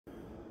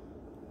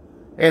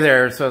Hey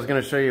there, so I was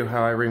going to show you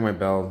how I ring my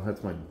bell.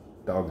 That's my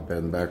dog's bed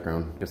in the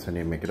background. Guess I need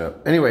to make it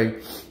up. Anyway,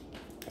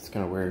 it's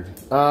kind of weird.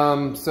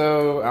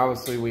 So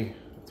obviously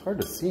it's hard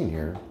to see in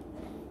here.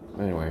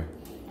 Anyway,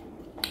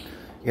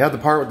 you have the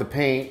part with the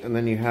paint, and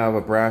then you have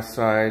a brass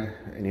side,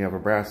 and you have a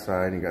brass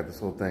side, and you got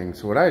this little thing.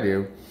 So what I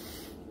do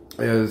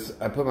is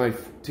I put my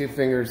two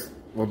fingers,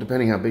 well,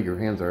 depending how big your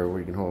hands are, where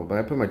you can hold, but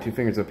I put my two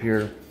fingers up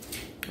here.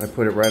 I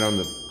put it right on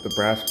the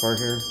brass part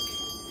here,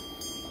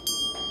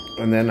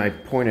 and then I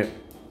point it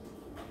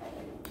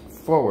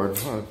forward.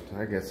 Oh,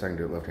 I guess I can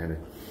do it left-handed.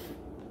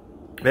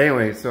 But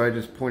anyway, so I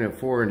just point it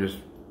forward and just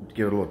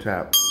give it a little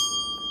tap.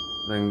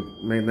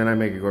 Then I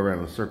make it go around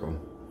in a circle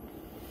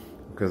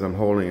because I'm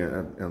holding it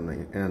on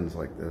the ends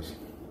like this.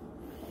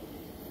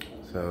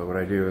 So what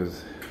I do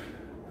is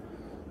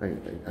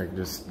I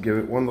just give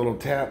it one little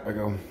tap. I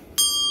go,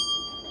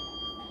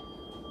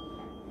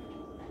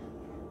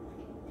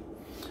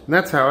 and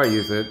that's how I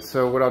use it.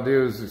 So what I'll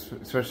do is,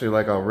 especially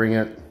like I'll ring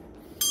it.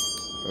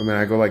 I mean,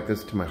 I go like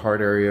this to my heart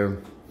area.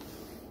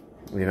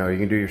 You know, you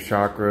can do your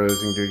chakras,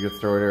 you can do your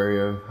throat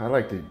area. I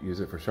like to use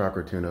it for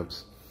chakra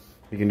tune-ups.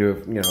 You can do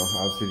it, you know,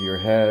 obviously to your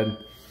head.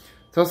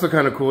 It's also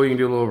kind of cool. You can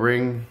do a little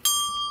ring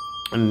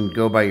and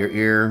go by your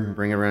ear,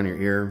 bring it around your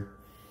ear.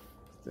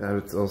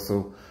 It's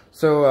also,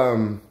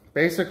 so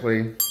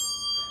basically,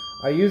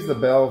 I use the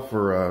bell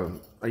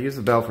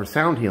for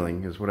sound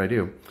healing is what I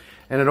do.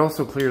 And it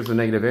also clears the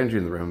negative energy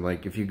in the room.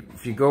 Like if you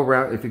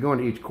go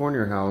into each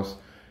corner of your house,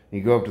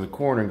 you go up to the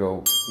corner and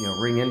go, you know,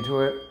 ring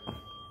into it.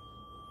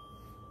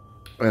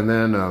 And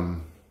then,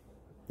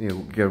 you know,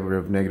 get rid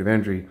of negative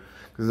energy.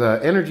 Because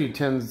energy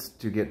tends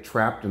to get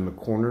trapped in the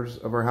corners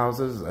of our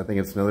houses. I think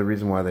it's another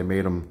reason why they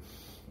made them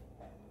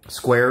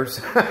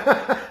squares.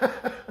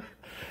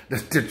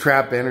 to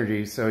trap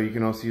energy. So you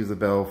can also use the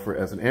bell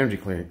as an energy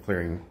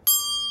clearing.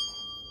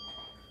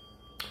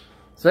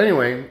 So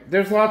anyway,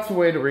 there's lots of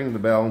ways to ring the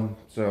bell.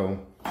 So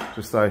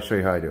just thought I'd show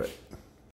you how I do it.